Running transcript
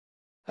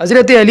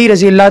हज़रत अली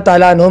रज़ी अल्लाह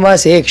ताला अन्हुमा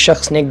से एक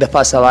शख्स ने एक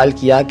दफ़ा सवाल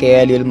किया कि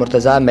अली अल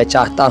मुर्तज़ा, मैं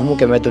चाहता हूँ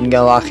कि मैं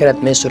दुनिया व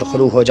आखिरत में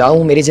सुरखरू हो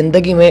जाऊँ, मेरी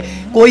ज़िंदगी में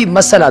कोई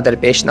मसला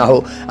दरपेश ना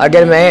हो,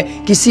 अगर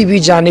मैं किसी भी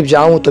जानिब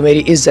जाऊँ तो मेरी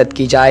इज़्ज़त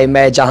की जाए,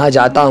 मैं जहाँ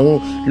जाता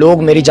हूँ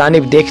लोग मेरी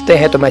जानिब देखते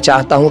हैं तो मैं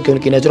चाहता हूँ कि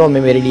उनकी नज़रों में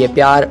मेरे लिए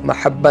प्यार,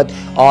 मोहब्बत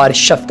और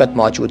शफ़क़त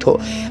मौजूद हो।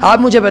 आप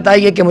मुझे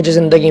बताइए कि मुझे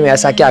ज़िंदगी में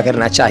ऐसा क्या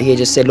करना चाहिए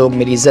जिससे लोग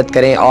मेरी इज़्ज़त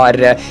करें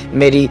और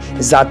मेरी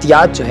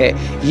ज़ातियात जो है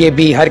ये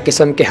भी हर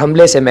किस्म के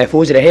हमले से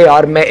महफूज रहे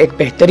और मैं एक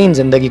बेहतरीन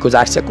ज़िंदगी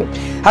गुजार सकूं।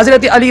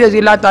 हज़रत अली रज़ी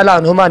अल्लाह ताला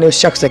अन्हुमा ने उस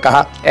शख्स से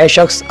कहा, ऐ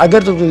शख्स,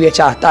 अगर तू ये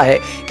चाहता है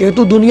कि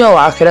तू दुनिया और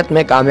आखिरत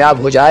में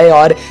कामयाब हो जाए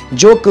और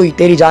जो कोई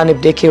तेरी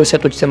जानिब देखे उसे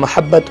तुझसे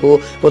मोहब्बत हो,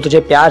 वो तुझे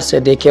प्यार से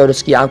देखे और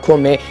उसकी आंखों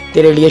में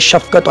तेरे लिए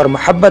शफ़क़त और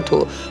मोहब्बत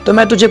हो, तो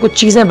मैं तुझे कुछ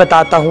चीज़ें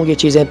बताता हूँ, ये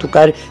चीज़ें तू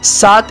कर।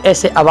 7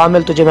 ऐसे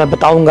अवामिल तुझे मैं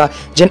बताऊँगा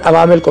जिन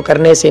अवामिल को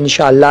करने से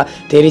इंशाअल्लाह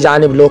तेरी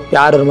जानिब लोग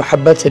प्यार और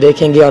मोहब्बत से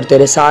देखेंगे और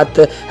तेरे साथ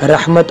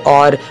रहमत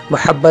और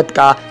मोहब्बत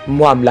का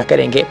मामला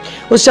करेंगे।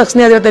 उस शख्स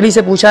ने हज़रत अली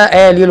से पूछा,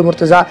 ए अली अल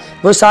मुर्तज़ा,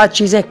 वो 7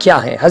 चीज़ें क्या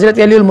हैं? हज़रत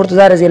अली अल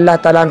मुर्तज़ा रज़ी अल्लाह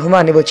ताला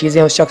अन्हुमा ने वो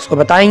चीज़ें उस शख्स को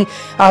बताईं।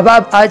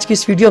 अहबाब, आज की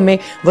इस वीडियो में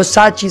वो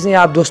 7 चीज़ें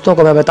आप दोस्तों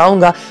को मैं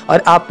बताऊंगा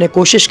और आपने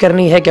कोशिश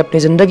करनी है कि अपनी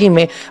ज़िंदगी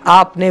में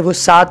आपने वो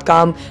 7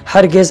 काम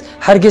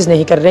हरगिज़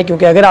नहीं कर रहे,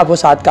 क्योंकि अगर आप वो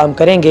 7 काम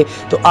करेंगे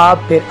तो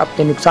आप फिर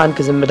अपने नुकसान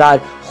के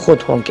ज़िम्मेदार खुद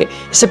होंगे।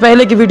 इससे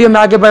पहले कि वीडियो में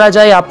आगे बढ़ा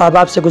जाए, आप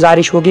अहबाब से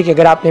गुजारिश होगी कि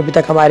अगर आपने अभी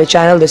तक हमारे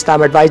चैनल द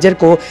इस्लाम एडवाइज़र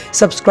को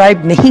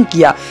सब्सक्राइब नहीं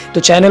किया तो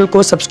चैनल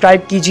को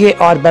सब्सक्राइब कीजिए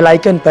और बेल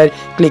आइकन पर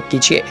क्लिक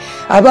कीजिए।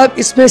 अहबाब,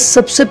 इसमें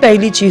सबसे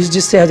पहली चीज़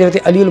जिससे हज़रत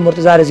अली अल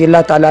मुर्तज़ा रज़ी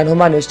अल्लाह ताला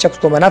अन्हुमा ने उस शख्स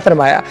को मना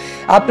फरमाया,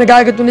 आपने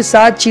कहा कि तूने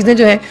 7 चीज़ें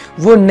जो हैं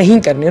वो नहीं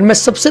करनी, उनमें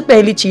सबसे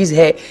पहली चीज़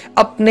है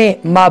अपने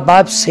माँ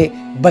बाप से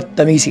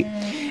बदतमीज़ी।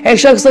 ऐ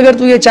शख्स, अगर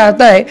तू ये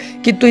चाहता है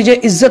कि तुझे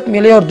इज्जत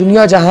मिले और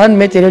दुनिया जहान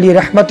में तेरे लिए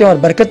रहमतें और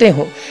बरकतें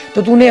हों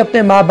तो तूने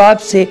अपने माँ बाप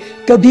से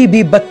कभी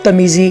भी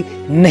बदतमीज़ी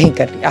नहीं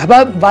करनी।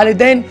 अहबाब,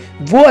 वालिदैन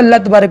वो अल्लाह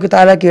तबारक व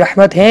तआला की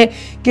रहमत हैं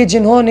कि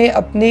जिन्होंने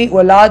अपनी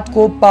औलाद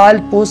को पाल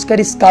पोस कर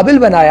इस काबिल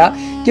बनाया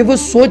कि वो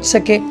सोच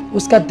सके,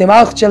 उसका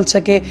दिमाग चल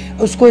सके,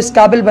 उसको इस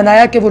काबिल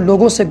बनाया कि वो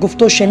लोगों से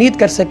गुफ्तो शनीद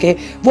कर सके,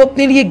 वो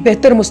अपने लिए एक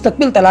बेहतर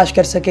मुस्तकबिल तलाश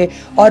कर सके।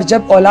 और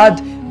जब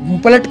औलाद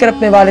पलट कर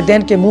अपने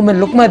वालिदैन के मुंह में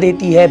लुकमा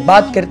देती है,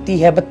 बात करती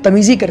है,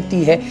 बदतमीज़ी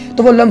करती है,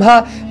 तो वो लम्हा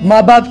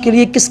माँ बाप के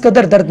लिए किस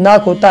कदर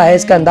दर्दनाक होता है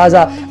इसका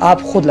अंदाज़ा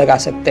आप खुद लगा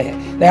सकते हैं।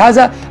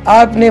 लिहाजा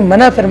आपने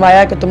मना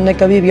फरमाया कि तुमने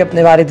कभी भी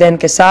अपने वालिदैन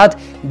के साथ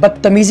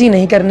बदतमीज़ी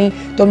नहीं करनी,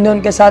 तुमने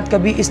उनके साथ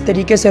कभी इस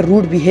तरीके से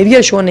रूड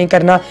बिहेवियर शो नहीं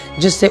करना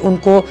जिससे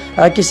उनको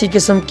किसी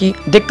किस्म की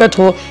दिक्कत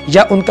हो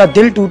या उनका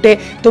दिल टूटे।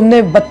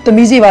 तुमने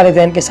बदतमीज़ी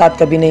वालिदैन के साथ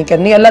कभी नहीं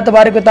करनी। अल्लाह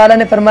तबारक व तआला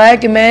ने फरमाया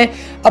कि मैं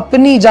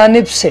अपनी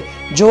जानिब से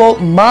जो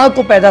माँ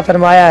को पैदा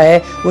फरमाया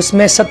है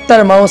उसमें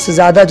 70 माओं से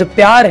ज़्यादा जो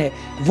प्यार है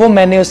वो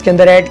मैंने उसके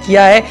अंदर ऐड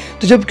किया है।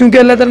 तो जब क्योंकि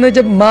अल्लाह ताला ने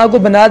जब माँ को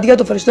बना दिया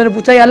तो फरिश्तों ने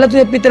पूछा, या अल्लाह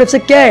तूने अपनी तरफ से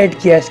क्या ऐड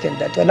किया है इसके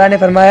अंदर? तो अल्लाह ने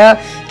फरमाया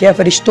कि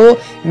फरिश्तों,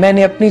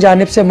 मैंने अपनी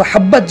जानिब से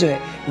मोहब्बत जो है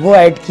वो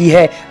ऐड की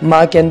है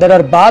माँ के अंदर।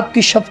 और बाप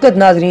की शफ़क़त,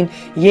 नाज़रीन,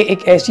 ये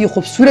एक ऐसी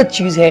खूबसूरत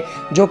चीज़ है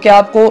जो कि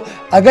आपको,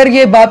 अगर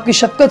ये बाप की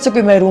शफ़क़त से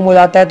कोई महरूम हो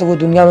जाता है तो वो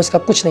दुनिया में उसका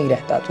कुछ नहीं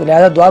रहता। तो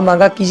लिहाजा दुआ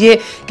मांगा कीजिए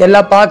कि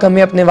अल्लाह पाक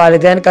हमें अपने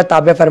वालिदैन का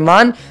ताबे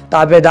फरमान,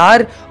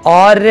 ताबेदार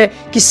और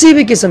किसी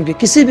भी किस्म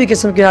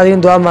की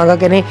नाज़रीन दुआ मांगा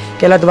करें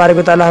कि अल्लाह तबारक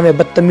व तआला हमें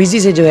बदतमीज़ी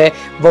से जो है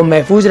वो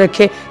महफूज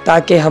रखे,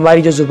 ताकि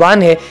हमारी जो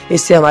ज़ुबान है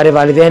इससे हमारे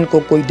वालिदैन को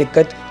कोई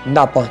दिक्कत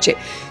ना पहुँचे।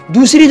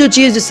 दूसरी जो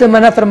चीज़ जिससे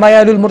मना फरमाया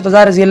अली अल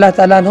मुर्तज़ा रज़ी अल्लाह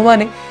ताला अन्हुमा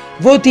ने,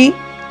 वो थी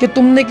कि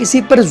तुमने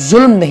किसी पर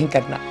जुल्म नहीं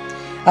करना।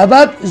 अब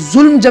आप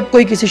जुल्म जब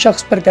कोई किसी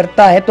शख्स पर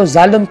करता है तो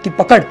जालिम की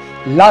पकड़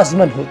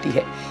लाजमन होती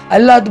है।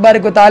 अल्लाह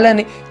तबारक व तआला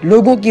ने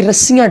लोगों की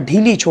रस्सियां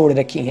ढीली छोड़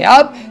रखी हैं।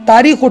 आप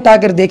तारीख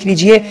उठाकर देख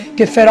लीजिए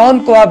कि फ़िरौन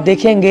को आप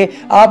देखेंगे,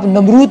 आप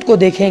नमरूद को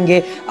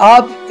देखेंगे,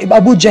 आप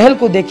अबू जहल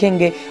को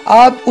देखेंगे,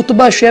 आप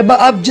उतबा शैबा,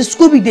 आप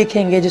जिसको भी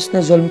देखेंगे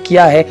जिसने जुल्म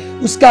किया है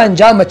उसका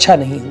अंजाम अच्छा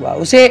नहीं हुआ।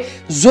 उसे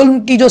जुल्म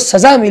की जो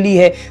सज़ा मिली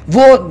है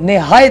वो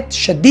निहायत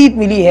शदीद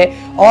मिली है।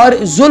 और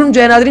जुल्म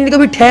जो है नाज़रीन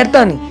कभी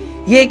ठहरता नहीं,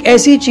 ये एक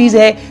ऐसी चीज़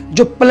है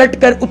जो पलट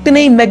कर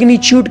उतने ही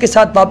मैग्नीट्यूड के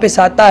साथ वापस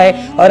आता है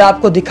और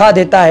आपको दिखा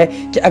देता है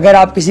कि अगर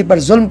आप किसी पर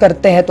जुल्म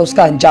करते हैं तो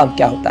उसका अंजाम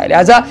क्या होता है।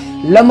 लिहाजा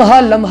लम्हा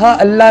लम्हा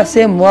अल्लाह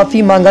से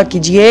मुआफ़ी मांगा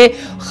कीजिए,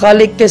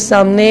 खालिक के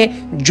सामने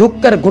झुक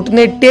कर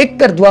घुटने टेक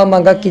कर दुआ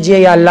मांगा कीजिए,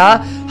 या अल्लाह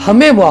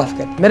हमें माफ़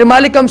कर, मेरे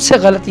मालिक हमसे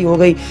गलती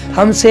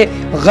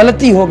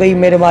हो गई,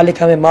 मेरे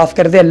मालिक हमें माफ़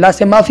कर दे। अल्लाह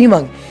से माफ़ी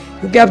मांगे,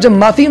 क्योंकि आप जब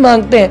माफ़ी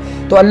मांगते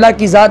हैं तो अल्लाह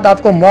की ज़ात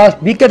आपको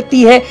माफ़ भी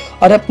करती है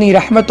और अपनी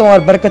रहमतों और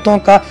बरकतों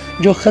का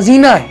जो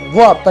ख़ज़ीना है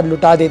वो आप पर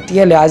लुटा देती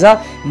है। लिहाजा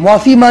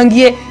माफ़ी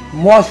मांगिए,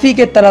 माफ़ी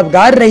के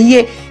तलबगार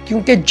रहिए,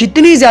 क्योंकि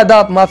जितनी ज़्यादा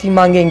आप माफ़ी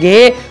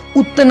मांगेंगे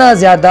उतना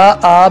ज़्यादा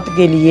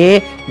आपके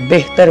लिए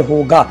बेहतर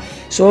होगा।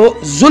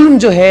 जुल्म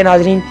जो है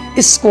नाज़रीन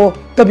इसको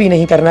कभी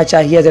नहीं करना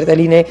चाहिए। हज़रत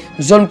अली ने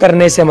जुल्म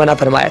करने से मना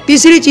फरमाया।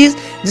 तीसरी चीज़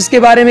जिसके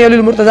बारे में अली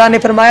अल मुर्तज़ा ने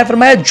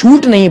फरमाया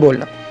झूठ नहीं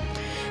बोलना।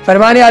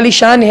 फरमान आली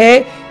शान है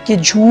कि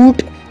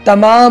झूठ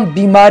तमाम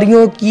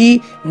बीमारियों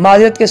की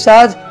माज़रत के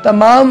साथ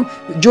तमाम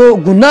जो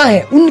गुनाह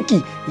है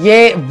उनकी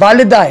ये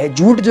वालिदा है।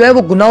 झूठ जो है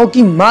वो गुनाहों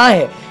की माँ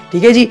है,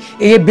 ठीक है जी।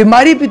 ये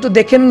बीमारी भी तो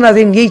देखें ना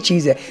नाज़रीन, यही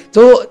चीज़ है।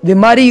 तो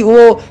बीमारी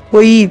हो,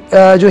 कोई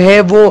जो है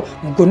वो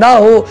गुनाह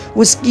हो,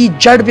 उसकी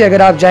जड़ पे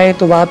अगर आप जाएं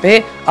तो वहाँ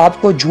पे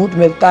आपको झूठ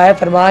मिलता है।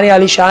 फरमान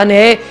आलीशान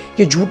है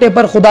कि झूठे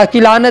पर खुदा की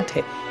लानत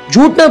है।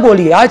 झूठ ना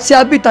बोलिए। आज से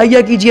आप भी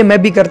तहिया कीजिए,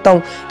 मैं भी करता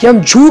हूँ कि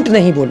हम झूठ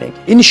नहीं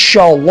बोलेंगे।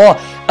 इंशाअल्लाह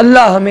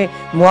अल्लाह हमें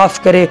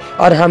मुआफ़ करे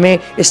और हमें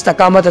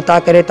इस्तकामत अता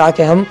करे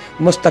ताकि हम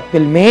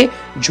मुस्तकबिल में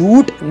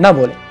झूठ ना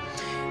बोलें।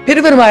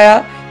 फिर फरमाया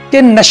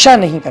कि नशा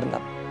नहीं करना।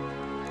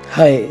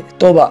 हाय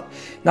तौबा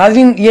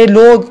नाज़रीन,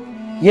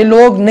 ये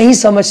लोग नहीं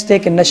समझते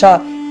कि नशा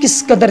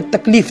किस कदर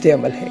तकलीफ दे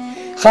अमल है।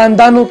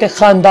 ख़ानदानों के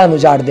ख़ानदान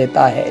उजाड़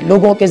देता है,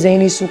 लोगों के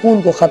ज़हनी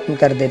सुकून को ख़त्म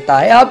कर देता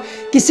है। आप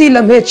किसी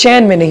लम्हे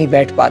चैन में नहीं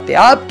बैठ पाते।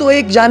 आप तो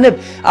एक जानिब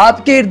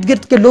आपके इर्द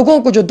गिर्द के लोगों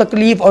को जो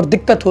तकलीफ़ और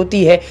दिक्कत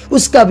होती है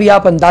उसका भी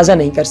आप अंदाज़ा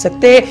नहीं कर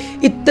सकते।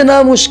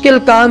 इतना मुश्किल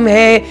काम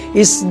है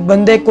इस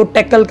बंदे को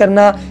टैकल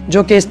करना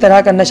जो कि इस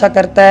तरह का नशा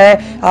करता है।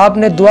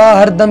 आपने दुआ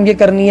हर दम ये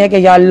करनी है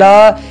कि या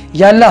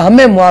अल्लाह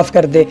हमें मुआफ़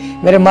कर दे।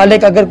 मेरे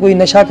मालिक अगर कोई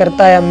नशा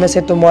करता है हम में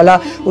से तो मौला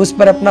उस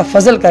पर अपना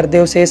फजल कर दे,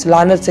 उसे इस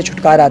लानत से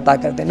छुटकारा अता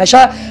कर दे।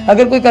 नशा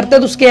अगर कोई करता है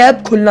तो उसके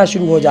ऐब खुलना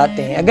शुरू हो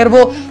जाते हैं। अगर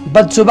वो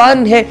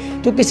बदजुबान है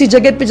तो किसी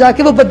जगह पे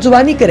जाके वो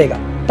बदजुबानी करेगा,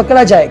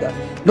 पकड़ा जाएगा,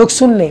 लोग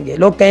सुन लेंगे,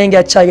 लोग कहेंगे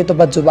अच्छा ये तो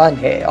बदजुबान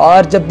है।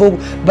 और जब वो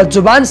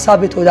बदजुबान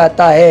साबित हो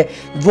जाता है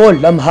वो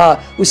लम्हा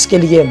उसके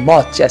लिए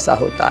मौत जैसा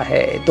होता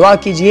है। दुआ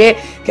कीजिए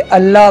कि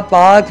अल्लाह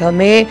पाक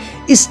हमें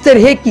इस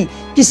तरह की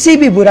किसी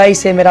भी बुराई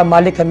से मेरा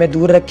मालिक हमें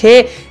दूर रखे,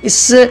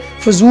 इस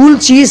फजूल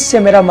चीज़ से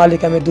मेरा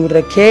मालिक हमें दूर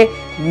रखे,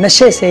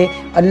 नशे से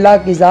अल्लाह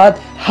की ज़ात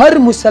हर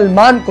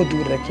मुसलमान को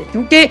दूर रखे।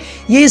 क्योंकि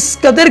ये इस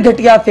कदर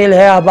घटिया फेल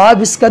है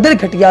अहबाब, इस कदर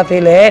घटिया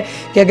फेल है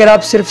कि अगर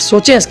आप सिर्फ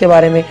सोचें इसके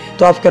बारे में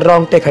तो आपके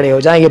रोंगटे खड़े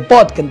हो जाएं। ये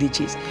बहुत गंदी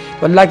चीज़।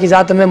 तो अल्लाह की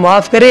ज़ात हमें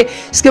माफ़ करे।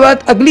 इसके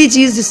बाद अगली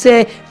चीज़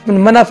जिससे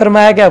मना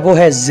फरमाया गया वो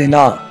है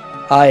ज़िना।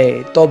 आए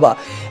तौबा।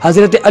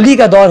 हज़रत अली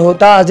का दौर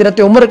होता, हज़रत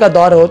उमर का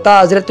दौर होता,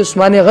 हज़रत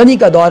उस्मान गनी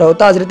का दौर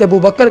होता, हज़रत अबू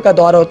बकर का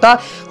दौर होता,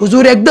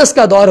 हुजूर अक़दस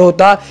का दौर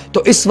होता,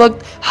 तो इस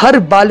वक्त हर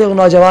बालिग़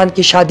नौजवान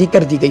की शादी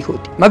कर दी गई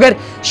होती। मगर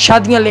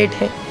शादियाँ लेट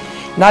हैं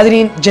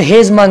नाज़रीन,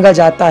 जहेज़ मांगा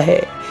जाता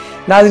है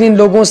नाज़रीन,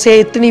 लोगों से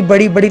इतनी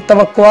बड़ी बड़ी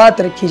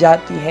तवक्कुआत रखी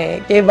जाती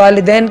हैं कि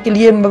वालिदैन के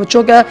लिए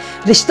बच्चों का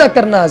रिश्ता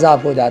करना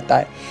अज़ाब हो जाता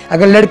है।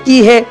 अगर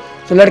लड़की है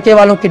तो लड़के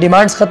वालों की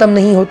डिमांड्स ख़त्म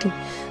नहीं होती,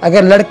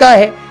 अगर लड़का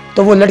है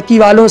तो वो लड़की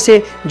वालों से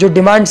जो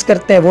डिमांड्स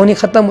करते हैं वो नहीं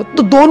ख़त्म होती।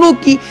 तो दोनों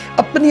की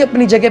अपनी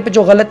अपनी जगह पे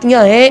जो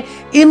गलतियां हैं,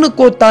 इन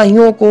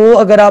कोताहियों को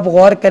अगर आप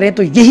गौर करें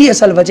तो यही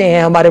असल वजह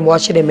है हमारे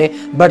मुआशरे में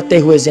बढ़ते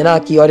हुए ज़िना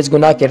की और इस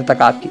गुनाह के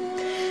इर्तिकाब की।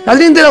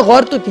 नाज़रीन ज़रा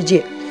गौर तो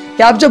कीजिए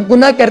कि आप जब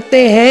गुनाह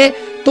करते हैं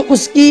तो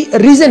उसकी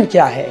रीज़न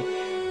क्या है।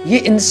 ये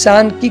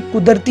इंसान की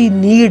कुदरती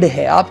नीड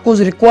है, आपको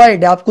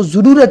रिक्वायर्ड है, आपको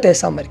ज़रूरत है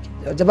इस अमर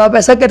की। जब आप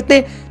ऐसा करते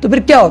हैं तो फिर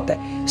क्या होता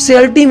है, से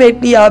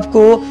अल्टीमेटली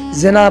आपको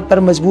ज़िना पर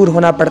मजबूर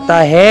होना पड़ता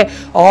है।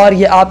 और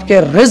ये आपके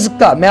रिज़्क़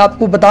का, मैं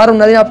आपको बता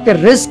रहा हूँ, आपके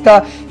रिज़्क़ का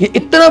ये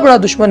इतना बड़ा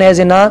दुश्मन है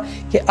ज़िना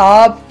कि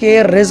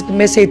आपके रिज़्क़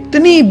में से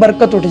इतनी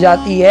बरकत उठ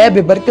जाती है,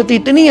 बेबरकती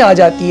इतनी आ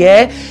जाती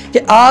है कि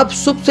आप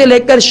सुबह से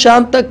लेकर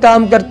शाम तक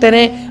काम करते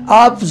रहें,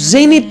 आप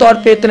ज़हनी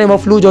तौर पे इतने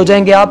मफलूज हो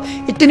जाएंगे, आप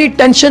इतनी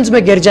टेंशन्स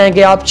में गिर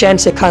जाएंगे, आप चैन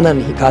से खाना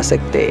नहीं खा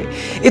सकते।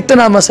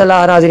 इतना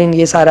मसला नाज़रीन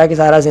ये सारा के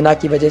सारा ज़िना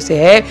की वजह से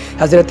है।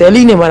 हज़रत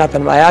अली ने मना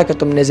फरमाया कि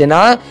तुमने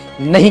ज़िना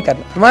नहीं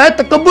करना, फरमाया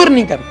तकब्बुर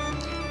नहीं करना।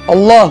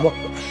 अल्लाह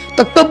अकबर,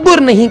 तकब्बुर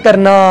नहीं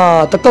करना,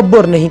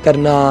 तकब्बुर नहीं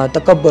करना,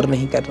 तकब्बुर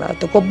नहीं करना।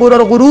 तकब्बुर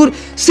और गुरूर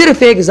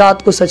सिर्फ एक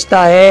ज़ात को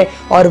सजता है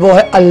और वो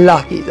है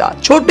अल्लाह की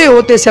ज़ात। छोटे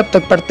होते से अब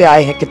तक पढ़ते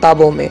आए हैं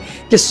किताबों में,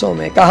 किस्सों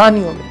में,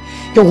 कहानियों में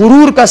कि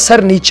गुरूर का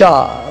सर नीचा,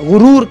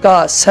 गुरूर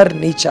का सर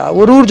नीचा।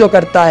 गुरूर जो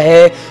करता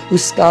है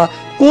उसका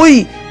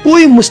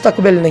कोई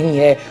मुस्तकबिल नहीं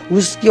है।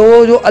 उसके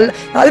वो जो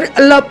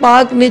अल्लाह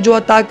पाक ने जो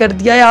अता कर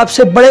दिया है,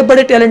 आपसे बड़े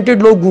बड़े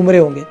टैलेंटेड लोग घूम रहे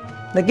होंगे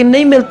लेकिन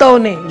नहीं मिलता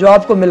उन्हें जो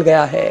आपको मिल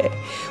गया है,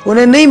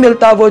 उन्हें नहीं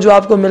मिलता वो जो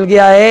आपको मिल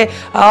गया है।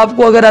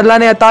 आपको अगर अल्लाह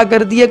ने अता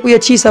कर दी है कोई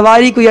अच्छी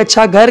सवारी, कोई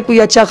अच्छा घर, कोई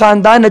अच्छा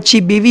ख़ानदान,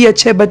 अच्छी बीवी,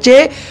 अच्छे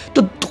बच्चे,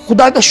 तो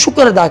खुदा का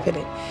शुक्र अदा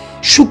करें,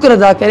 शुक्र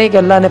अदा करें कि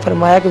अल्लाह ने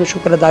फरमाया कि जो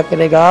शुक्र अदा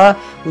करेगा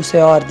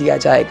उसे और दिया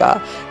जाएगा।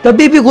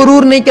 कभी भी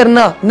गुरूर नहीं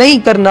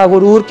करना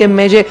गुरूर के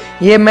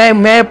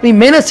मैं अपनी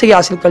मेहनत से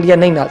हासिल कर लिया,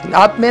 नहीं नाज़रीन,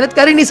 आप मेहनत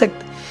कर ही नहीं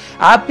सकते।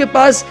 आपके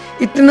पास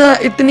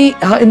इतनी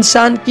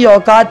इंसान की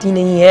औकात ही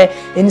नहीं है,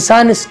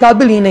 इंसान इस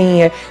काबिल ही नहीं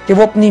है कि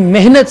वो अपनी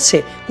मेहनत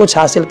से कुछ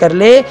हासिल कर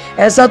ले।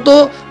 ऐसा तो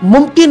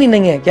मुमकिन ही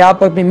नहीं है कि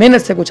आप अपनी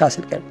मेहनत से कुछ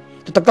हासिल करें।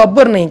 तो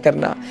तकब्बुर नहीं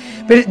करना।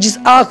 फिर जिस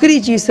आखिरी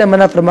चीज़ से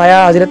मना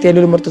फरमाया हज़रत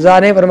अली मुर्तज़ा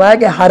ने फरमाया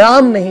कि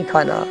हराम नहीं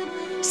खाना।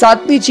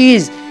 सातवीं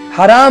चीज़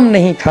हराम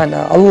नहीं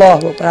खाना। अल्लाह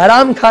अकबर,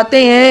 हराम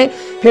खाते हैं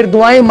फिर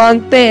दुआएं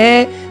मांगते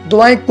हैं,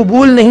 दुआएं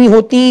कबूल नहीं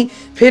होती,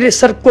 फिर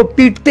सर को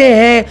पीटते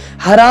हैं,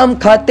 हराम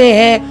खाते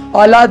हैं,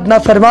 औलाद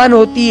नाफरमान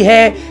होती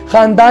है,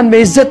 ख़ानदान में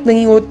इज्जत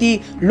नहीं होती,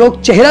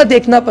 लोग चेहरा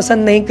देखना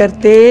पसंद नहीं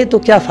करते, तो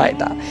क्या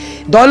फ़ायदा।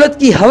 दौलत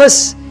की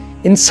हवस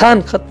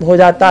इंसान ख़त्म हो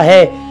जाता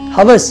है,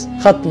 हवस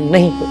ख़त्म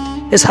नहीं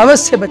होती। इस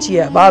हवस से बचिए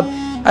अहबाब।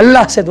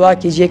 अल्लाह से दुआ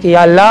कीजिए कि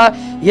या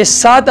अल्लाह ये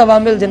 7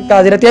 अवामिल जिनका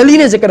हज़रत अली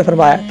ने जिक्र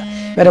फरमाया था,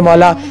 मेरे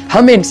मौला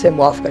हमें इनसे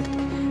मुआफ़ कर दे,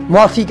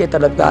 माफ़ी के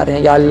तलबगार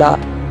हैं। या अल्लाह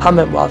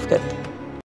हमें माफ़ कर।